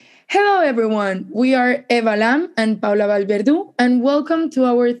Hello, everyone. We are Eva Lam and Paula Valverdu, and welcome to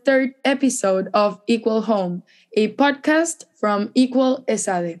our third episode of Equal Home, a podcast from Equal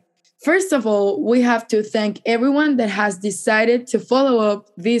ESADE. First of all, we have to thank everyone that has decided to follow up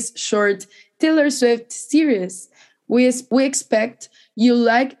this short Taylor Swift series. We expect you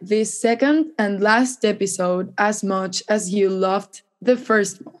like this second and last episode as much as you loved the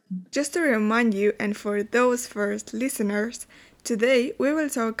first one. Just to remind you, and for those first listeners, today we will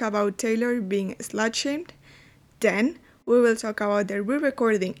talk about Taylor being slut-shamed, then we will talk about the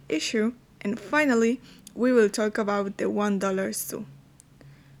re-recording issue, and finally, we will talk about the $1 sue.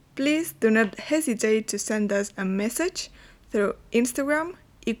 Please do not hesitate to send us a message through Instagram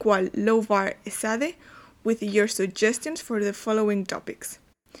 =lovarEsade with your suggestions for the following topics.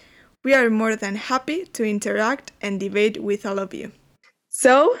 We are more than happy to interact and debate with all of you.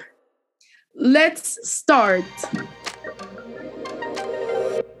 So, let's start.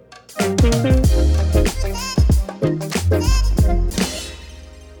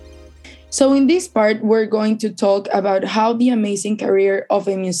 So, in this part, we're going to talk about how the amazing career of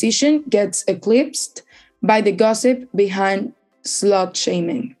a musician gets eclipsed by the gossip behind slut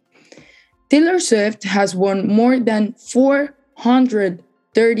shaming. Taylor Swift has won more than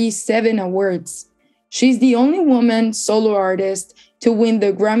 437 awards. She's the only woman solo artist to win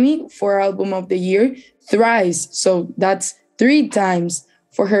the Grammy for Album of the Year thrice, so that's 3 times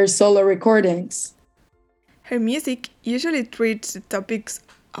for her solo recordings. Her music usually treats the topics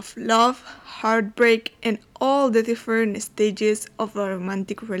of love, heartbreak, and all the different stages of a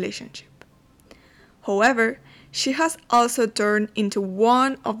romantic relationship. However, she has also turned into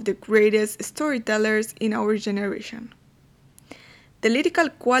one of the greatest storytellers in our generation. The lyrical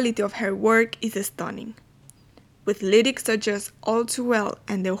quality of her work is stunning. With lyrics such as All Too Well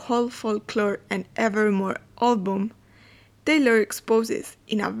and the whole Folklore and Evermore album, Taylor exposes,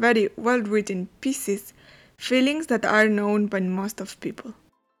 in a very well-written pieces, feelings that are known by most of people.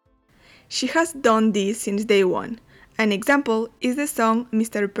 She has done this since day one. An example is the song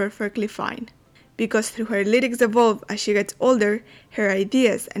Mr. Perfectly Fine, because through her lyrics evolve as she gets older, her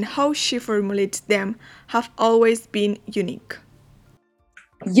ideas and how she formulates them have always been unique.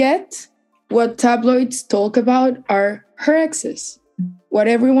 Yet, what tabloids talk about are her exes. What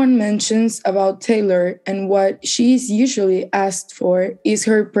everyone mentions about Taylor and what she is usually asked for is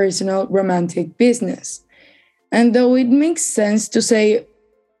her personal romantic business. And though it makes sense to say,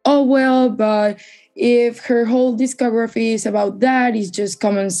 oh well, but if her whole discography is about that, it's just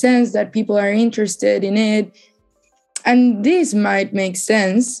common sense that people are interested in it. And this might make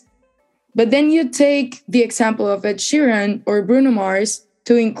sense. But then you take the example of Ed Sheeran or Bruno Mars,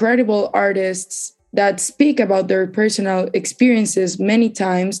 two incredible artists that speak about their personal experiences many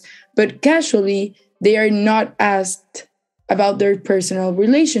times, but casually they are not asked about their personal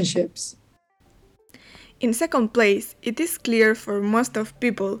relationships. In second place, it is clear for most of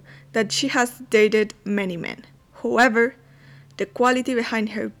people that she has dated many men. However, the quality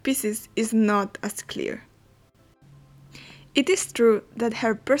behind her pieces is not as clear. It is true that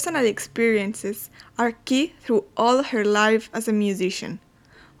her personal experiences are key through all her life as a musician.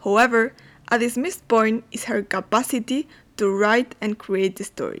 However, a dismissed point is her capacity to write and create the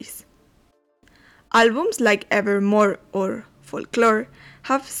stories. Albums like Evermore or Folklore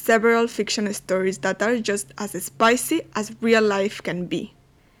have several fiction stories that are just as spicy as real life can be.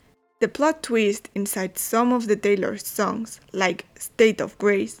 The plot twist inside some of the Taylor songs, like State of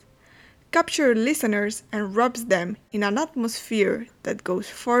Grace, capture listeners and wraps them in an atmosphere that goes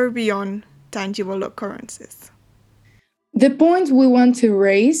far beyond tangible occurrences. The point we want to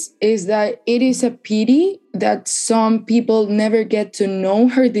raise is that it is a pity that some people never get to know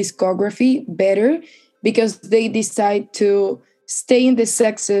her discography better because they decide to stay in the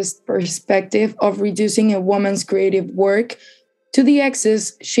sexist perspective of reducing a woman's creative work to the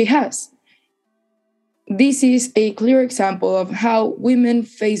excess she has. This is a clear example of how women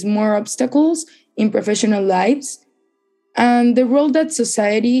face more obstacles in professional lives, and the role that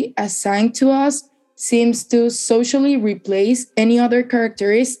society assigned to us seems to socially replace any other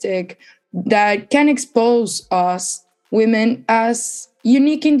characteristic that can expose us, women, as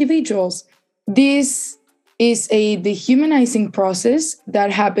unique individuals. This is a dehumanizing process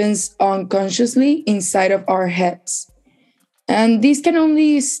that happens unconsciously inside of our heads. And this can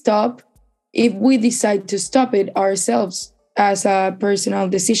only stop if we decide to stop it ourselves as a personal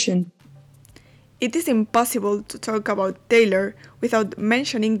decision. It is impossible to talk about Taylor without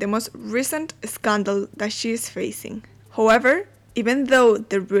mentioning the most recent scandal that she is facing. However, even though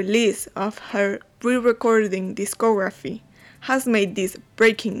the release of her re-recording discography has made this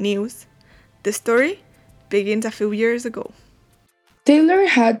breaking news, the story begins a few years ago. Taylor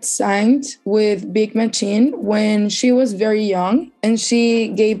had signed with Big Machine when she was very young, and she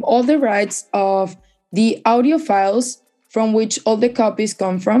gave all the rights of the audio files from which all the copies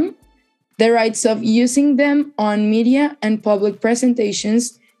come from, the rights of using them on media and public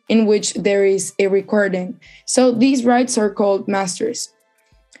presentations in which there is a recording. So these rights are called masters.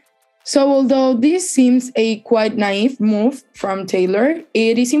 So, although this seems a quite naive move from Taylor,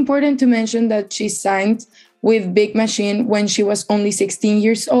 it is important to mention that she signed with Big Machine when she was only 16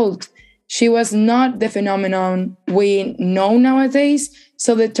 years old. She was not the phenomenon we know nowadays,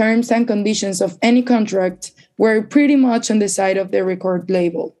 so the terms and conditions of any contract were pretty much on the side of the record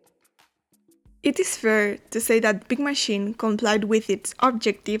label. It is fair to say that Big Machine complied with its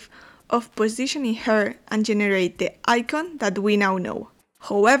objective of positioning her and generate the icon that we now know.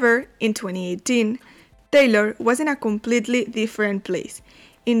 However, in 2018, Taylor was in a completely different place,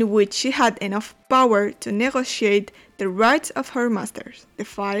 in which she had enough power to negotiate the rights of her masters, the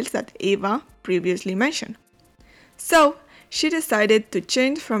files that Eva previously mentioned. So, she decided to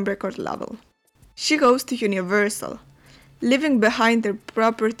change from record label. She goes to Universal, leaving behind the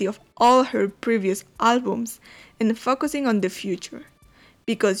property of all her previous albums and focusing on the future,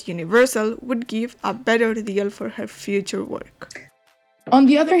 because Universal would give a better deal for her future work. On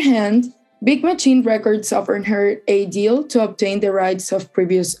the other hand, Big Machine Records offered her a deal to obtain the rights of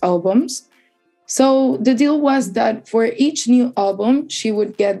previous albums. So the deal was that for each new album, she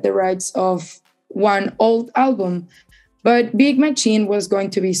would get the rights of one old album. But Big Machine was going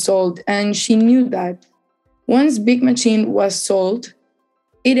to be sold, and she knew that. Once Big Machine was sold,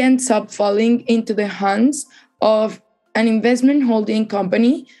 it ends up falling into the hands of an investment holding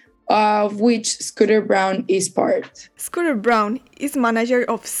company of which Scooter Brown is part. Scooter Brown is manager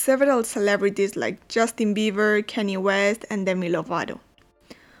of several celebrities like Justin Bieber, Kanye West, and Demi Lovato.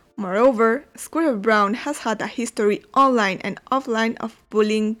 Moreover, Scooter Brown has had a history online and offline of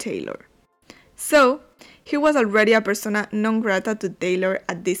bullying Taylor. So, he was already a persona non grata to Taylor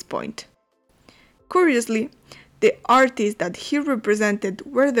at this point. Curiously, the artists that he represented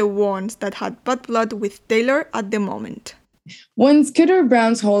were the ones that had bad blood with Taylor at the moment. When Scooter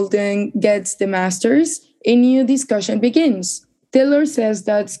Brown's holding gets the masters, a new discussion begins. Taylor says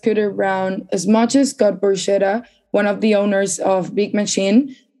that Scooter Brown, as much as Scott Borchetta, one of the owners of Big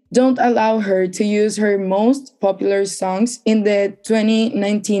Machine, don't allow her to use her most popular songs in the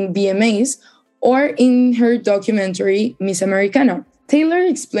 2019 VMAs or in her documentary Miss Americana. Taylor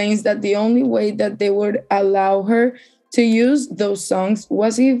explains that the only way that they would allow her to use those songs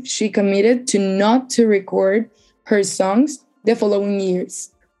was if she committed to not to record her songs the following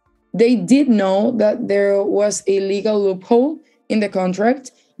years. They did know that there was a legal loophole in the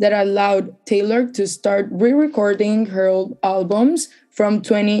contract that allowed Taylor to start re-recording her old albums from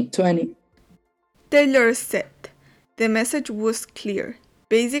 2020. Taylor said, the message was clear.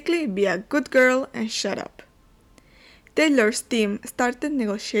 Basically, be a good girl and shut up. Taylor's team started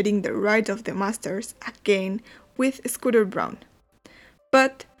negotiating the rights of the masters again with Scooter Brown.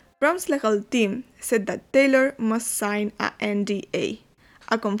 But Brown's legal team said that Taylor must sign a NDA,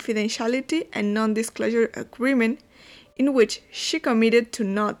 a confidentiality and non-disclosure agreement in which she committed to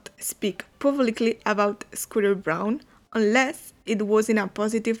not speak publicly about Scooter Brown unless it was in a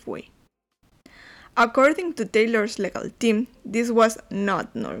positive way. According to Taylor's legal team, this was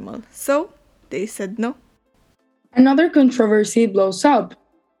not normal, so they said no. Another controversy blows up.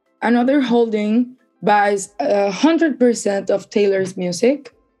 Another holding buys 100% of Taylor's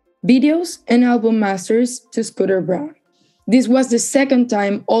music, videos, and album masters to Scooter Brown. This was the second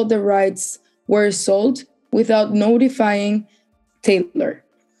time all the rights were sold without notifying Taylor.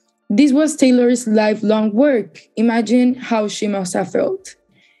 This was Taylor's lifelong work. Imagine how she must have felt.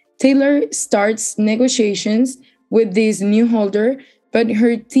 Taylor starts negotiations with this new holder, but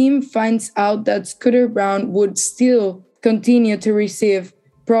her team finds out that Scooter Brown would still continue to receive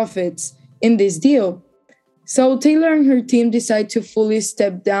profits in this deal. So Taylor and her team decide to fully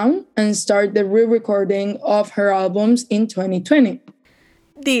step down and start the re-recording of her albums in 2020.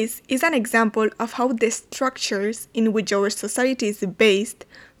 This is an example of how the structures in which our society is based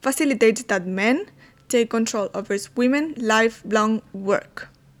facilitates that men take control over women's lifelong work.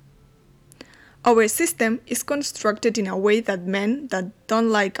 Our system is constructed in a way that men that don't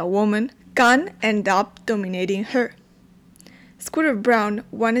like a woman can end up dominating her. Scooter Brown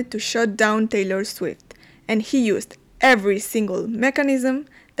wanted to shut down Taylor Swift, and he used every single mechanism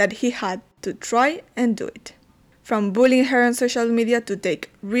that he had to try and do it. From bullying her on social media to take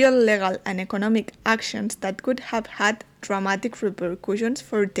real legal and economic actions that could have had dramatic repercussions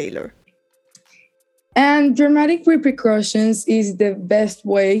for Taylor. And dramatic repercussions is the best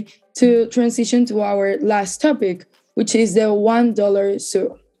way to transition to our last topic, which is the $1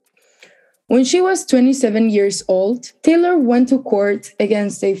 sue. When she was 27 years old, Taylor went to court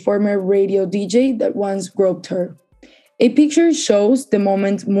against a former radio DJ that once groped her. A picture shows the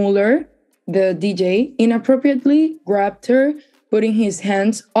moment Mueller, the DJ, inappropriately grabbed her, putting his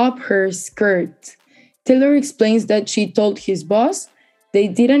hands up her skirt. Taylor explains that she told his boss, they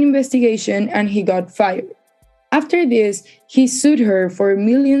did an investigation, and he got fired. After this, he sued her for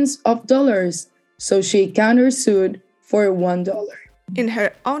millions of dollars, so she countersued for $1. In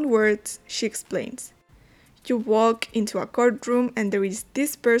her own words, she explains, you walk into a courtroom and there is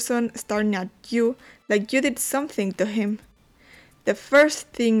this person staring at you like you did something to him. The first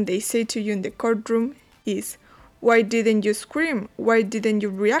thing they say to you in the courtroom is, why didn't you scream? Why didn't you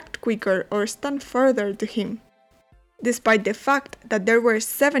react quicker or stand further to him? Despite the fact that there were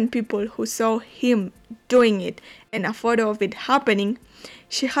 7 people who saw him doing it and a photo of it happening,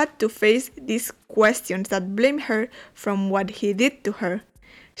 she had to face these questions that blame her from what he did to her.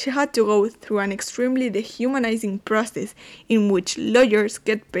 She had to go through an extremely dehumanizing process in which lawyers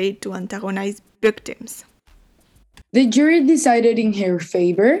get paid to antagonize victims. The jury decided in her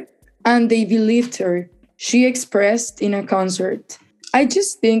favor, and they believed her. She expressed in a concert, I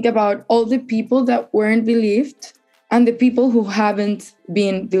just think about all the people that weren't believed, and the people who haven't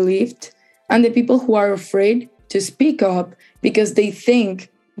been believed, and the people who are afraid to speak up because they think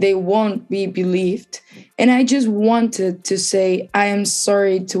they won't be believed. And I just wanted to say I am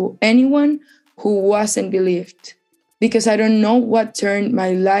sorry to anyone who wasn't believed, because I don't know what turn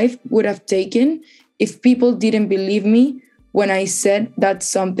my life would have taken if people didn't believe me when I said that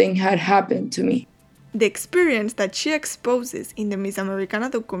something had happened to me. The experience that she exposes in the Miss Americana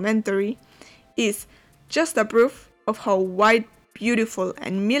documentary is just a proof of how white, beautiful,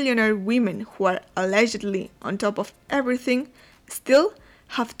 and millionaire women who are allegedly on top of everything still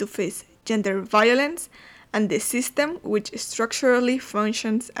have to face gender violence and the system which structurally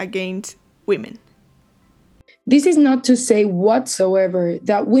functions against women. This is not to say whatsoever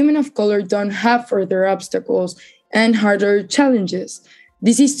that women of color don't have further obstacles and harder challenges.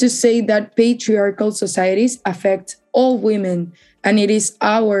 This is to say that patriarchal societies affect all women, and it is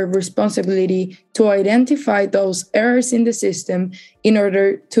our responsibility to identify those errors in the system in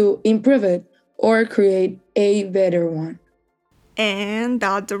order to improve it or create a better one. And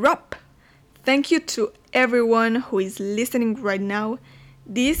that's a wrap. Thank you to everyone who is listening right now.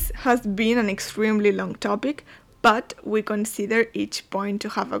 This has been an extremely long topic, but we consider each point to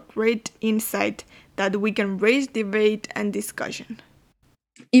have a great insight that we can raise debate and discussion.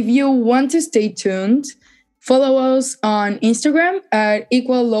 If you want to stay tuned, follow us on Instagram at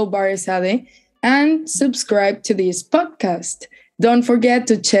 @equallowbaresade and subscribe to this podcast. Don't forget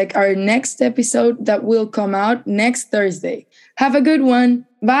to check our next episode that will come out next Thursday. Have a good one.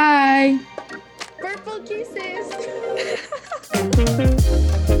 Bye. Purple kisses.